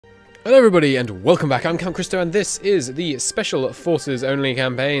Hello everybody and welcome back, I'm Count Christo and this is the Special Forces Only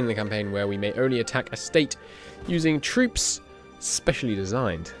campaign, the campaign where we may only attack a state using troops specially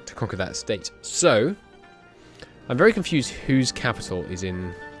designed to conquer that state. So, I'm very confused whose capital is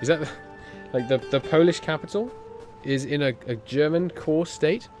in... Is that like the Polish capital is in a German core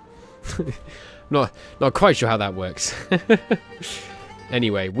state? not quite sure how that works.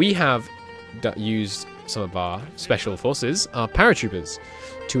 Anyway, we have used some of our special forces, our paratroopers,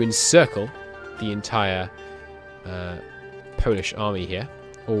 to encircle the entire Polish army here.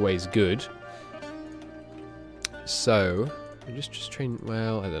 Always good. So, we just train...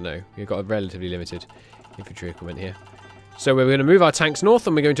 Well, I don't know. We've got a relatively limited infantry equipment here. So we're going to move our tanks north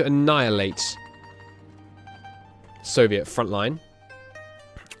and we're going to annihilate Soviet front line.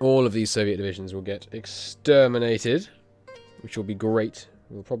 All of these Soviet divisions will get exterminated, which will be great.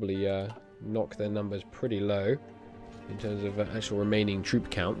 We'll probably knock their numbers pretty low in terms of actual remaining troop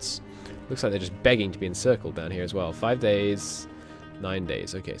counts. Looks like they're just begging to be encircled down here as well. 5 days, 9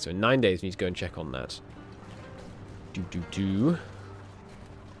 days. Okay, so in 9 days we need to go and check on that.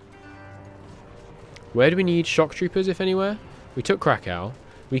 Where do we need shock troopers, if anywhere? We took Krakow.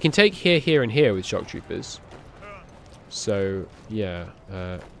 We can take here, here, and here with shock troopers. So, yeah.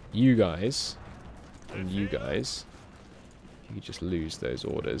 You guys. And you guys. You could just lose those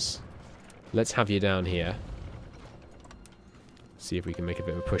orders. Let's have you down here. See if we can make a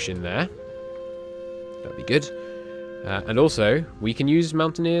bit of a push in there. That'd be good. And also, we can use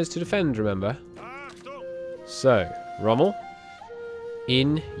mountaineers to defend, remember? So, Rommel.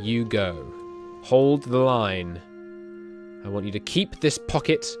 In you go. Hold the line. I want you to keep this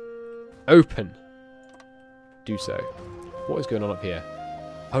pocket open. Do so. What is going on up here?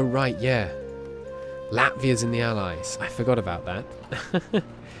 Oh, right, yeah. Latvia's in the Allies. I forgot about that.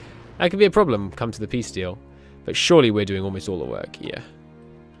 That could be a problem come to the peace deal. But surely we're doing almost all the work here.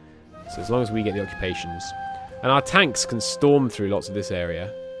 So as long as we get the occupations. And our tanks can storm through lots of this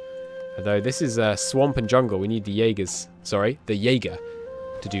area. Although this is swamp and jungle. We need the Jaegers. Sorry, the Jaeger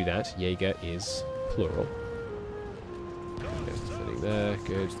to do that. Jaeger is plural. There,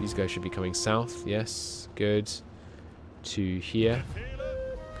 good. These guys should be coming south. Yes, good. To here.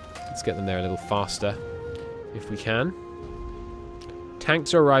 Let's get them there a little faster, if we can.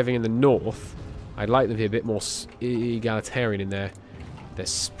 Tanks are arriving in the north. I'd like them to be a bit more egalitarian in their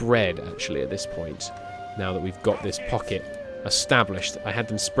spread, actually, at this point. Now that we've got this pocket established. I had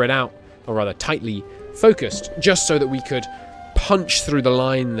them spread out, or rather tightly focused, just so that we could punch through the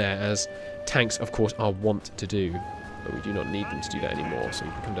line there, as tanks, of course, are wont to do. But we do not need them to do that anymore, so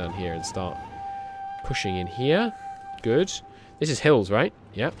we can come down here and start pushing in here. Good. This is hills, right?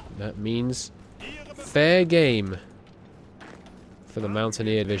 Yep, that means fair game for the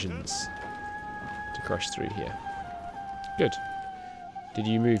mountaineer divisions to crush through here. Good. Did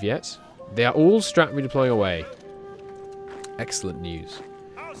you move yet? They are all strat redeploying away. Excellent news.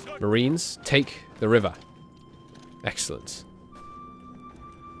 Marines, take the river. Excellent.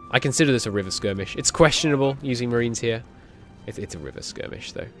 I consider this a river skirmish. It's questionable using Marines here. It's a river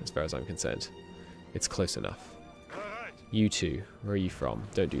skirmish, though, as far as I'm concerned. It's close enough. You two, where are you from?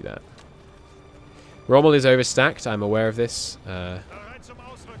 Don't do that. Rommel is overstacked. I'm aware of this. Are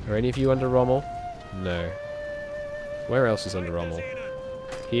any of you under Rommel? No. Where else is under Rommel?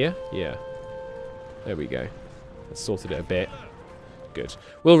 Here? Yeah. There we go. That's sorted it a bit. Good.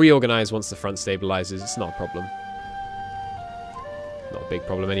 We'll reorganize once the front stabilizes. It's not a problem. Not a big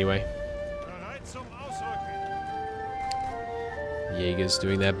problem anyway. Jaeger's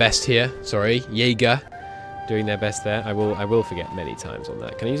doing their best here. Sorry, Jaeger doing their best there. I will forget many times on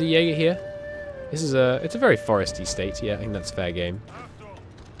that. Can I use a Jaeger here? This is it's a very foresty state. Yeah, I think that's fair game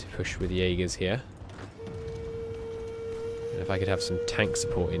to push with Jaegers here. And if I could have some tank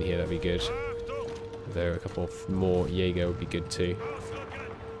support in here, that'd be good. Though a couple more Jaeger would be good too.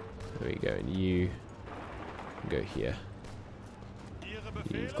 There we go. And you go here.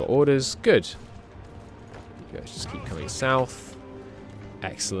 You've got orders. Good. You guys just keep coming south.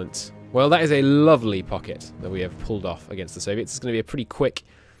 Excellent. Well, that is a lovely pocket that we have pulled off against the Soviets. It's going to be a pretty quick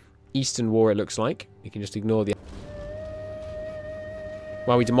Eastern war, it looks like. We can just ignore the...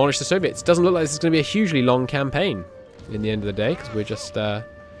 While we demolish the Soviets. It doesn't look like this is going to be a hugely long campaign in the end of the day, because we're just...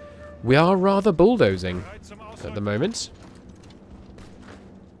 we are rather bulldozing at the moment.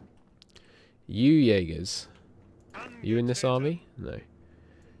 You Jaegers. Are you in this army? No.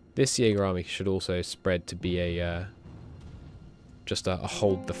 This Jaeger army should also spread to be a... just a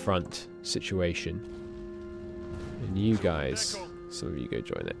hold the front situation. And you guys, some of you go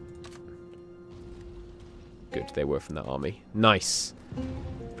join it. Good, they were from that army. Nice.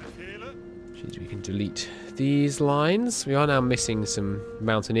 Jeez, we can delete these lines. We are now missing some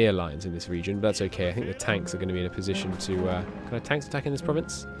mountaineer lines in this region, but that's okay. I think the tanks are going to be in a position to... can our tanks attack in this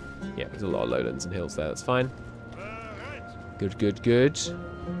province? Yeah, there's a lot of lowlands and hills there. That's fine. Good, good, good.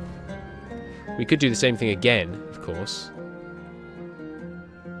 We could do the same thing again, of course.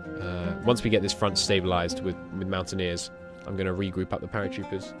 Once we get this front stabilized with mountaineers, I'm going to regroup up the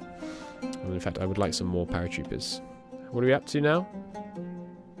paratroopers. And in fact, I would like some more paratroopers. What are we up to now?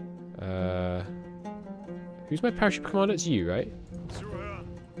 Who's my paratrooper commander? It's you, right?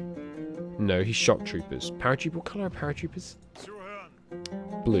 No, he's shock troopers. Paratrooper? What colour are paratroopers?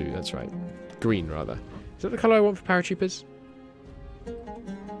 Blue, that's right. Green, rather. Is that the colour I want for paratroopers? I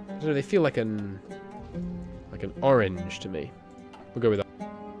don't know, they feel like an orange to me. We'll go with that.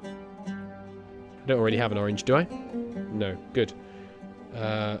 I don't already have an orange, do I? No, good.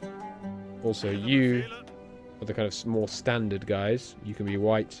 Also, you are the kind of more standard guys. You can be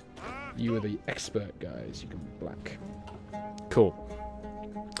white. You are the expert guys. You can be black. Cool.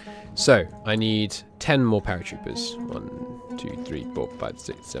 So, I need 10 more paratroopers. 1, 2, 3, 4, 5,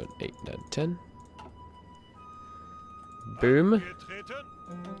 6, 7, 8, 9, 10. Boom.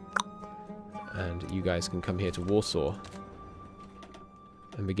 And you guys can come here to Warsaw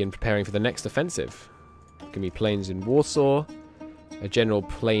and begin preparing for the next offensive. Give me planes in Warsaw. A general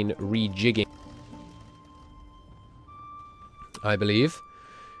plane rejigging, I believe.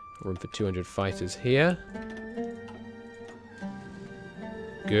 Room for 200 fighters here.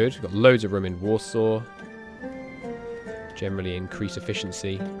 Good. Got loads of room in Warsaw. Generally increase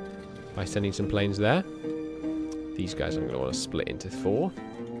efficiency by sending some planes there. These guys I'm going to want to split into 4.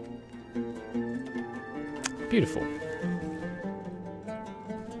 Beautiful.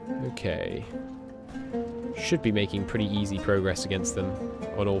 Okay. Should be making pretty easy progress against them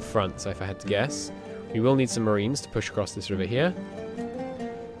on all fronts, if I had to guess. We will need some marines to push across this river here.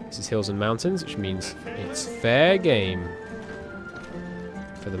 This is hills and mountains, which means it's fair game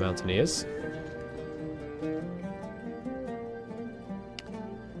for the mountaineers.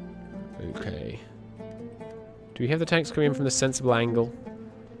 Okay. Do we have the tanks coming in from the sensible angle?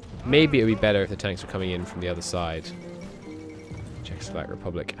 Maybe it would be better if the tanks were coming in from the other side. Czechoslovak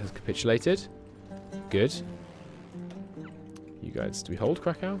Republic has capitulated. Good. You guys, do we hold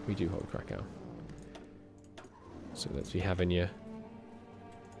Krakow? We do hold Krakow. So let's be having you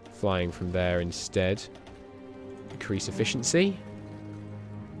flying from there instead. Increase efficiency.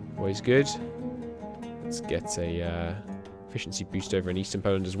 Always good. Let's get a efficiency boost over in Eastern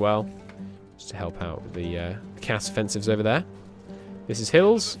Poland as well, just to help out with the CAS offensives over there. This is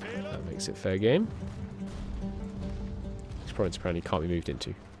hills. That makes it fair game. This province apparently can't be moved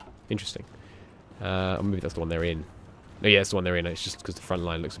into. Interesting. Maybe that's the one they're in. No, yeah, it's the one they're in. It's just because the front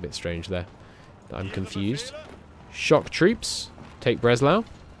line looks a bit strange there. I'm confused. Shock troops take Breslau,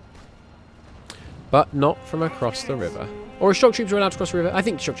 but not from across the river. Or shock troops are allowed to cross the river? I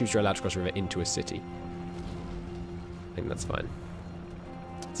think shock troops are allowed to cross the river into a city. I think that's fine.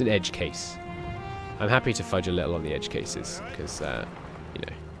 It's an edge case. I'm happy to fudge a little on the edge cases because, you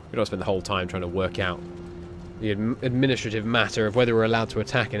know, we don't spend the whole time trying to work out the administrative matter of whether we're allowed to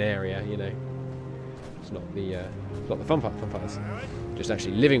attack an area. You know, it's not the fun part. The fun part is just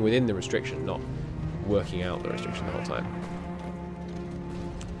actually living within the restriction, not working out the restriction the whole time.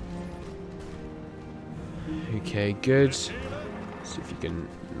 Okay, good. See if you can...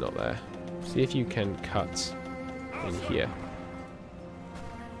 Not there. See if you can cut in here.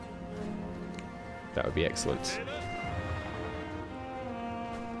 That would be excellent.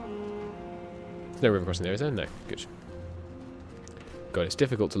 There's no river crossing there, is there? No. Good. God, it's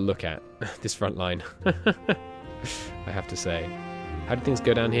difficult to look at, this front line. I have to say. How did things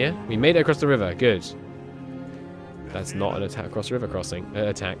go down here? We made it across the river. Good. That's not an attack across the river crossing.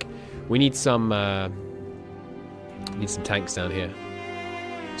 Attack. We need some tanks down here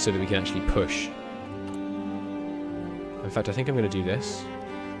so that we can actually push. In fact, I think I'm going to do this.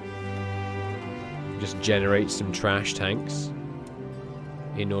 Just generate some trash tanks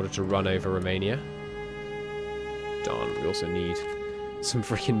in order to run over Romania. Darn, we also need some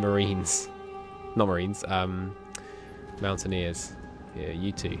freaking marines. Not marines, mountaineers. Yeah,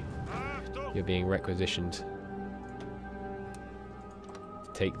 you two. You're being requisitioned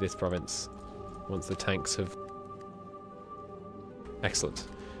to take this province once the tanks have... Excellent.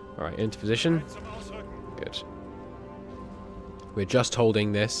 Alright, into position. Good. We're just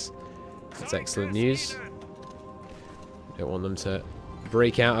holding this. That's excellent news. We don't want them to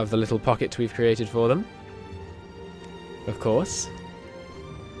break out of the little pocket we've created for them. Of course.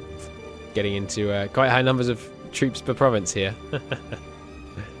 Getting into quite high numbers of troops per province here. Where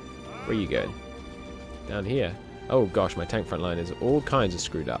are you going? Down here. Oh gosh, my tank front line is all kinds of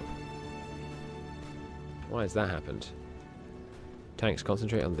screwed up. Why has that happened? Tanks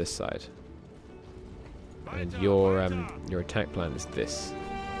concentrate on this side. And your attack plan is this.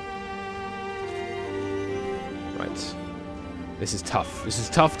 Right. This is tough. This is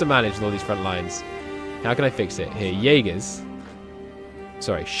tough to manage with all these front lines. How can I fix it? Here, Jaegers.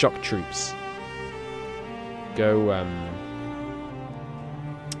 Sorry, shock troops. Go,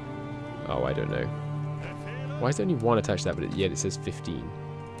 oh, I don't know. Why is there only one attached to that, but yet it says 15?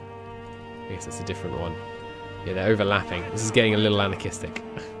 I guess it's a different one. Yeah, they're overlapping. This is getting a little anarchistic.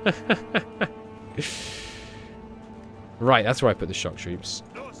 Right, that's where I put the shock troops.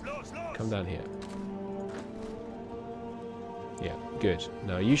 Come down here. Yeah, good.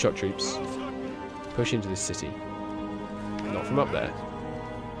 Now you shock troops. Push into the city. Not from up there.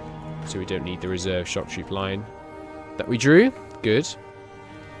 So we don't need the reserve shock troop line that we drew. Good.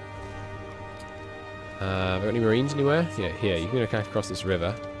 Have I got any marines anywhere? Yeah, here. You can attack across this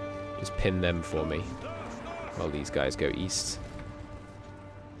river. Just pin them for me. While these guys go east.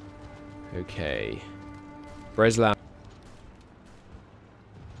 Okay. Breslau.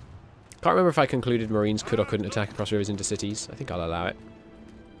 Can't remember if I concluded marines could or couldn't attack across rivers into cities. I think I'll allow it.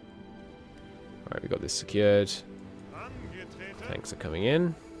 Alright, we got this secured. Tanks are coming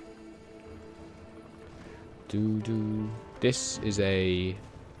in. This is a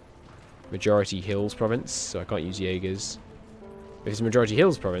majority hills province, so I can't use Jaegers. If it's a majority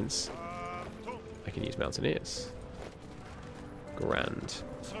hills province, I can use mountaineers. Grand.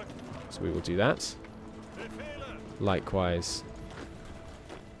 So we will do that. Likewise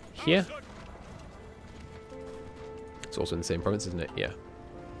here. It's also in the same province, isn't it? Yeah.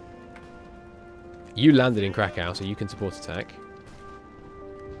 You landed in Krakow, so you can support attack.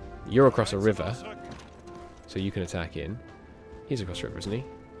 You're across a river, so you can attack in. He's across the river, isn't he?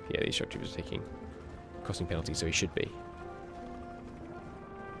 Yeah, these shock troops are taking crossing penalty, so he should be.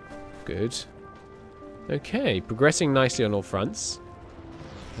 Good. Okay, progressing nicely on all fronts.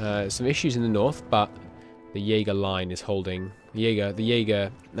 Some issues in the north, but the Jaeger line is holding.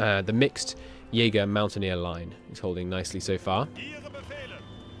 The mixed Jaeger Mountaineer line is holding nicely so far.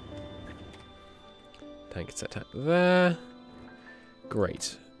 Tank set up there.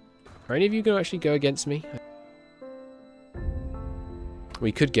 Great. Are any of you going to actually go against me?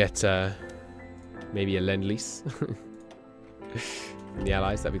 We could get maybe a Lend-Lease from the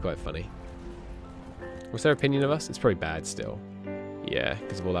Allies. That'd be quite funny. What's their opinion of us? It's probably bad still. Yeah,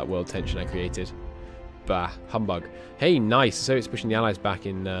 because of all that world tension I created. Bah, humbug. Hey, nice. So it's pushing the Allies back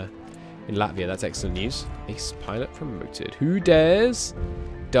in Latvia. That's excellent news. Ace pilot promoted. Who dares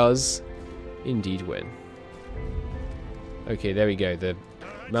does indeed win. Okay, there we go. The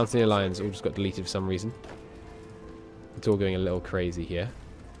Mountaineer lines all just got deleted for some reason. It's all going a little crazy here.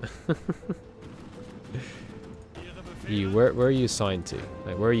 You, where are you assigned to?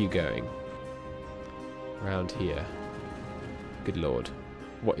 Like, where are you going? Around here. Good lord.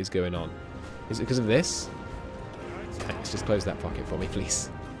 What is going on? Is it because of this? Let's just close that pocket for me, please.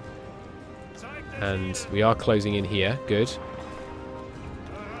 And we are closing in here. Good.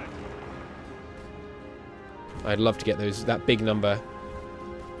 I'd love to get that big number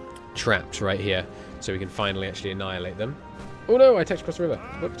trapped right here, so we can finally actually annihilate them. Oh no, I attacked across the river.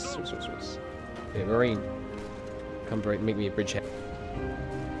 Whoops. Yeah, Marine. Come make me a bridgehead.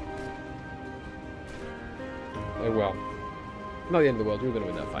 Oh well. Not the end of the world, we were going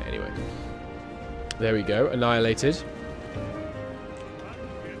to win that fight anyway. There we go, annihilated.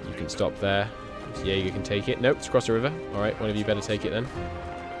 You can stop there. Yeah, you can take it. Nope, it's across the river. Alright, one of you better take it then.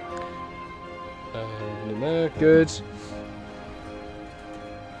 Good.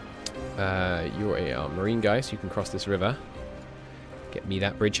 You're a marine guy, so you can cross this river. Get me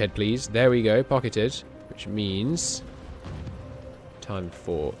that bridgehead, please. There we go, pocketed. Which means time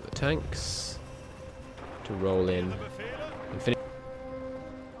for the tanks to roll in and finish.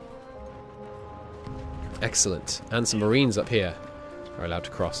 Excellent. And some marines up here are allowed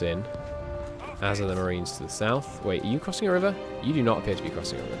to cross in, as are the marines to the south. Wait, are you crossing a river? You do not appear to be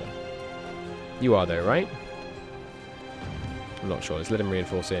crossing a river. You are though, right? I'm not sure. Let's let him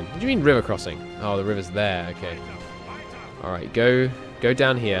reinforce in. What do you mean river crossing? Oh, the river's there. Okay. Alright, go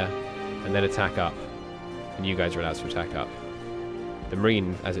down here and then attack up. And you guys are allowed to attack up. The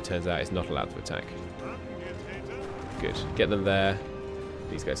marine, as it turns out, is not allowed to attack. Good. Get them there.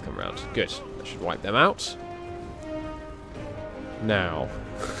 These guys come around. Good. That should wipe them out. Now.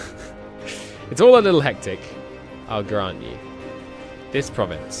 It's all a little hectic, I'll grant you. This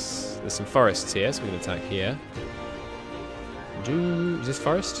province. There's some forests here, so we can attack here. Is this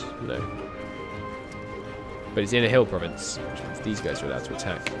forest? No. But it's in a hill province, which means these guys are allowed to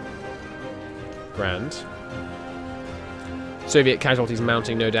attack. Grand. Soviet casualties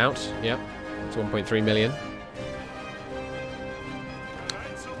mounting, no doubt. Yep. It's 1.3 million.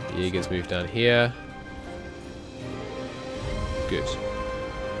 The Jaegers move down here. Good.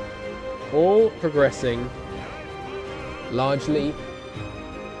 All progressing largely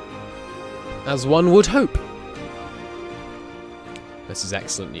as one would hope. This is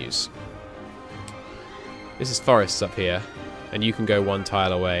excellent news. This is forests up here, and you can go one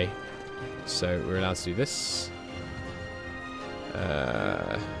tile away. So we're allowed to do this.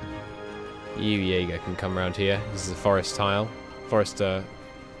 You, Jaeger, can come around here. This is a forest tile. Forest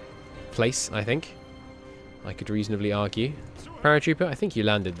place, I think. I could reasonably argue. Paratrooper, I think you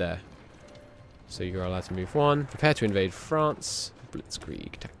landed there. So you're allowed to move one. Prepare to invade France.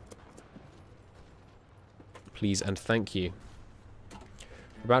 Blitzkrieg. Please and thank you.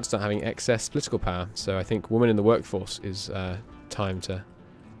 We're about to start having excess political power, so I think women in the workforce is time to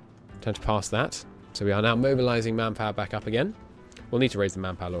pass that. So we are now mobilizing manpower back up again. We'll need to raise the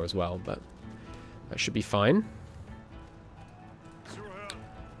manpower law as well, but that should be fine.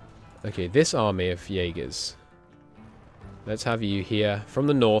 Okay, this army of Jaegers. Let's have you here from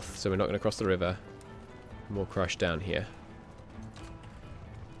the north, so we're not going to cross the river. And we'll crush down here.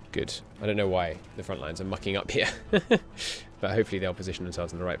 Good. I don't know why the front lines are mucking up here. But hopefully they'll position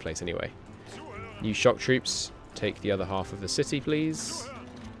themselves in the right place anyway. You shock troops, take the other half of the city, please.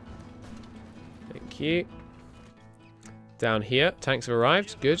 Thank you. Down here, tanks have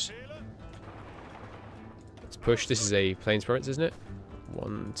arrived. Good. Let's push. This is a plains province, isn't it?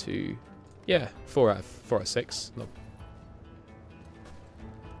 1, 2... Yeah, 4 out of 6. No.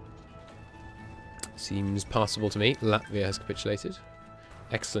 Seems passable to me. Latvia has capitulated.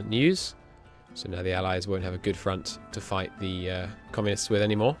 Excellent news. So now the Allies won't have a good front to fight the Communists with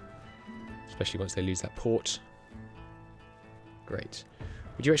anymore. Especially once they lose that port. Great.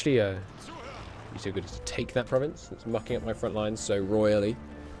 Would you actually be so good as to take that province that's mucking up my front lines so royally?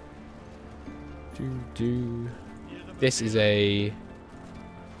 This is a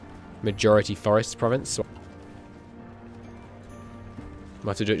majority forest province. So I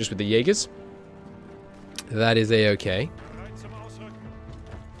have to do it just with the Jaegers. That is a-okay.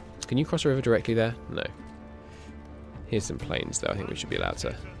 Can you cross a river directly there? No. Here's some plains, though. I think we should be allowed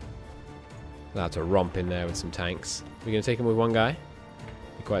to romp in there with some tanks. We're going to take them with one guy?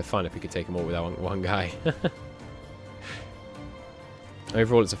 It'd be quite fun if we could take them all with one guy.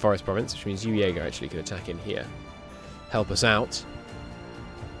 Overall, it's a forest province, which means you, Jaeger, actually can attack in here. Help us out.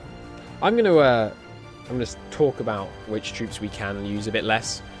 I'm going to talk about which troops we can use a bit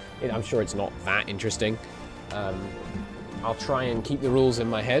less. I'm sure it's not that interesting. I'll try and keep the rules in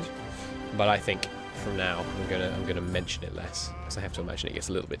my head, but I think from now I'm gonna mention it less because I have to imagine it gets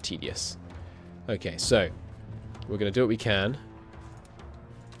a little bit tedious. Okay, so we're gonna do what we can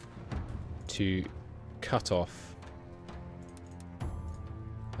to cut off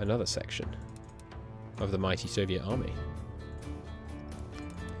another section of the mighty Soviet army.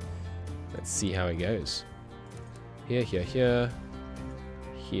 Let's see how it goes. Here, here, here,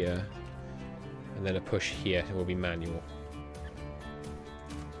 here, and then a push here. It will be manual.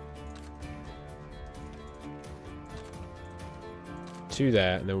 Two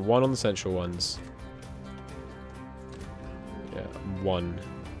there, and then one on the central ones. Yeah, one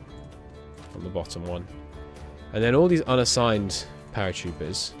on the bottom one. And then all these unassigned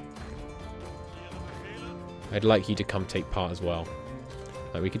paratroopers, I'd like you to come take part as well.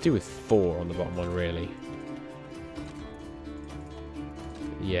 Like we could do with 4 on the bottom one, really.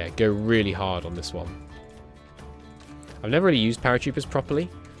 Yeah, go really hard on this one. I've never really used paratroopers properly.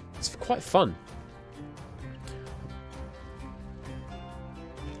 It's quite fun.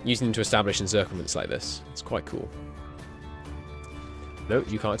 Using them to establish encirclements like this. It's quite cool. No,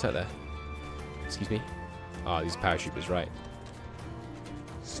 you can't attack there. Excuse me. Ah, these paratroopers, right.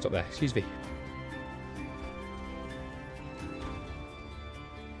 Stop there. Excuse me.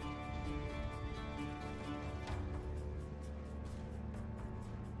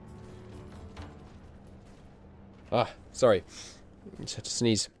 Ah, sorry. Just had to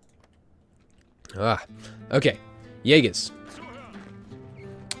sneeze. Ah, okay. Jaegers.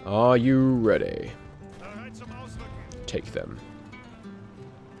 Are you ready? Take them.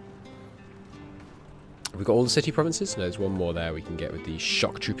 We've got all the city provinces. No, there's one more there we can get with the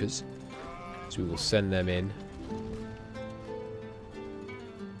shock troopers. So we will send them in.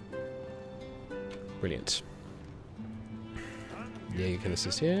 Brilliant. Yeah, you can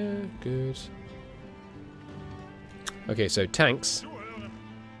assist here. Good. Okay, so tanks.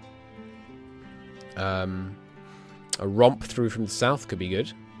 A romp through from the south could be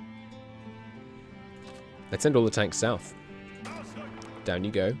good. Let's send all the tanks south. Down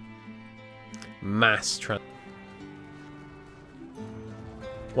you go.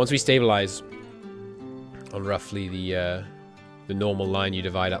 Once we stabilize on roughly the normal line you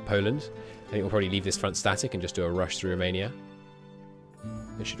divide up Poland. I think we'll probably leave this front static and just do a rush through Romania.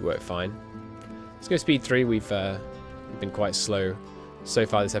 It should work fine. Let's go speed 3. We've been quite slow so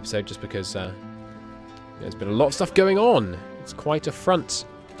far this episode just because there's been a lot of stuff going on. It's quite a front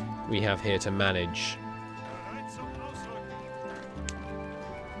we have here to manage.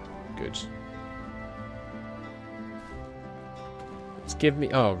 Good. Let's give me...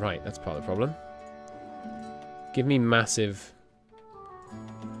 Oh, right. That's part of the problem. Give me massive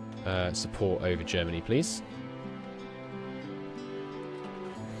support over Germany, please.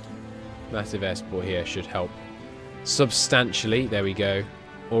 Massive air support here should help substantially. There we go.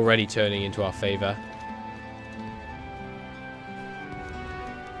 Already turning into our favour.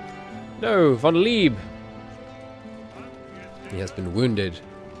 No, von Lieb! He has been wounded.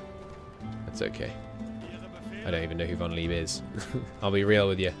 That's okay. I don't even know who von Lieb is. I'll be real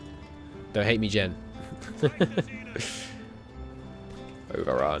with you. Don't hate me, Jen.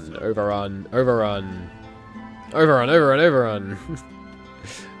 Overrun, overrun, overrun. Overrun, overrun, overrun.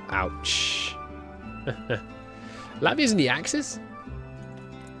 Ouch. Latvia's in the Axis?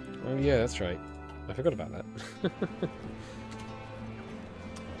 Oh yeah, that's right. I forgot about that.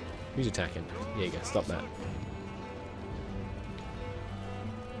 Who's attacking? There you go, stop that.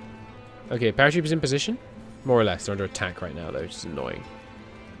 Okay, paratroopers in position? More or less. They're under attack right now, though, which is annoying.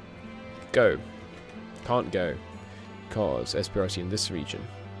 Go. Can't go. Because SPRC in this region.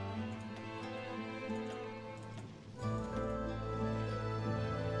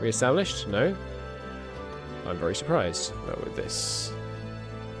 Re-established? No? I'm very surprised. Not with this.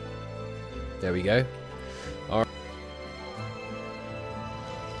 There we go. Alright.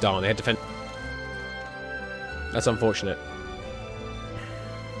 Darn, they had defend. That's unfortunate.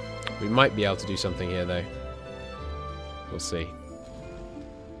 We might be able to do something here, though. We'll see.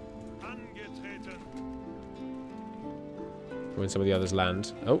 When some of the others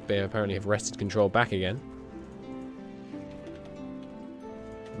land. Oh, they apparently have wrested control back again.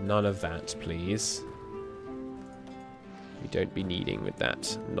 None of that, please. We don't be needing with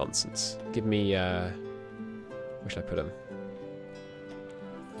that nonsense. Give me, where should I put them?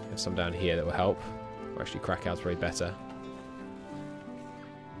 Have some down here that will help. Or actually, Krakow's probably better.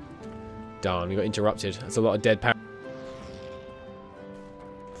 Darn, we got interrupted. That's a lot of dead power.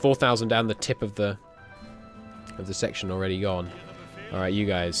 4,000 down the tip of the section already gone. Alright, you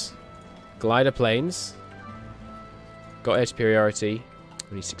guys. Glider planes. Got air superiority.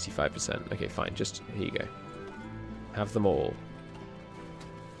 Only 65%. Okay, fine. Just, here you go. Have them all.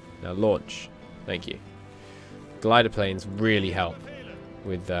 Now launch. Thank you. Glider planes really help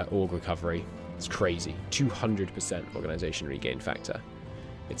with org recovery. It's crazy. 200% organization regain factor.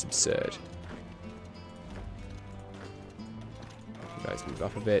 It's absurd. You guys move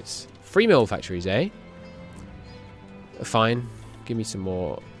up a bit. Free mill factories, eh? Fine. Give me some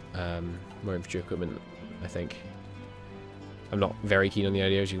more infantry equipment, I think. I'm not very keen on the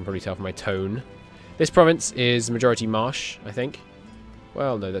idea, as you can probably tell from my tone. This province is majority marsh, I think.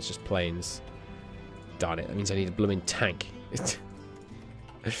 Well, no, that's just plains. Darn it, that means I need a blooming tank.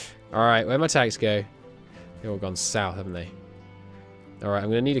 Alright, where'd my tanks go? They've all gone south, haven't they? Alright, I'm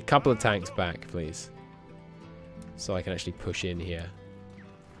going to need a couple of tanks back, please. So I can actually push in here.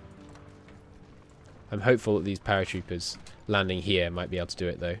 I'm hopeful that these paratroopers landing here might be able to do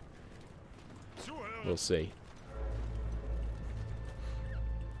it, though. We'll see.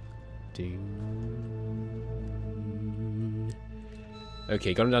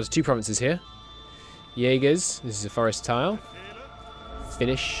 Okay, got them down to 2 provinces here. Jaegers, this is a forest tile.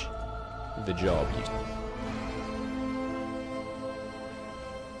 Finish the job.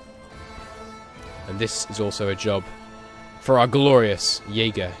 And this is also a job for our glorious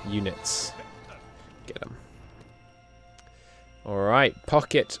Jaeger units. Get them. Alright,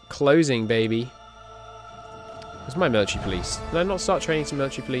 pocket closing, baby. Where's my military police? Did I not start training some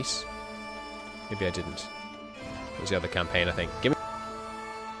military police? Maybe I didn't. It was the other campaign, I think. Give me.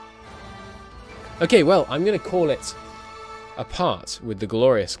 Okay, well, I'm going to call it a part with the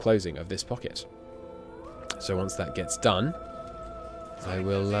glorious closing of this pocket. So once that gets done, I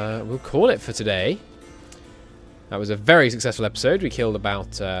will we'll call it for today. That was a very successful episode. We killed about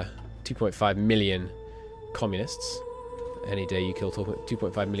 2.5 million communists. Any day you kill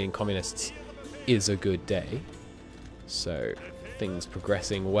 2.5 million communists is a good day. So things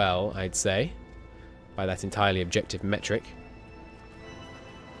progressing well, I'd say, by that entirely objective metric.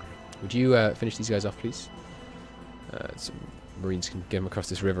 Would you finish these guys off, please? Some Marines can get them across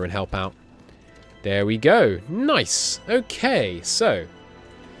this river and help out. There we go. Nice. Okay, so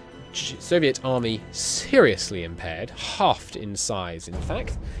Soviet army seriously impaired, halved in size, in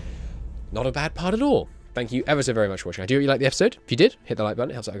fact. Not a bad part at all. thank you ever so very much for watching. I do hope you liked the episode. If you did, hit the like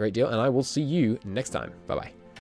button. It helps out a great deal. And I will see you next time. Bye-bye.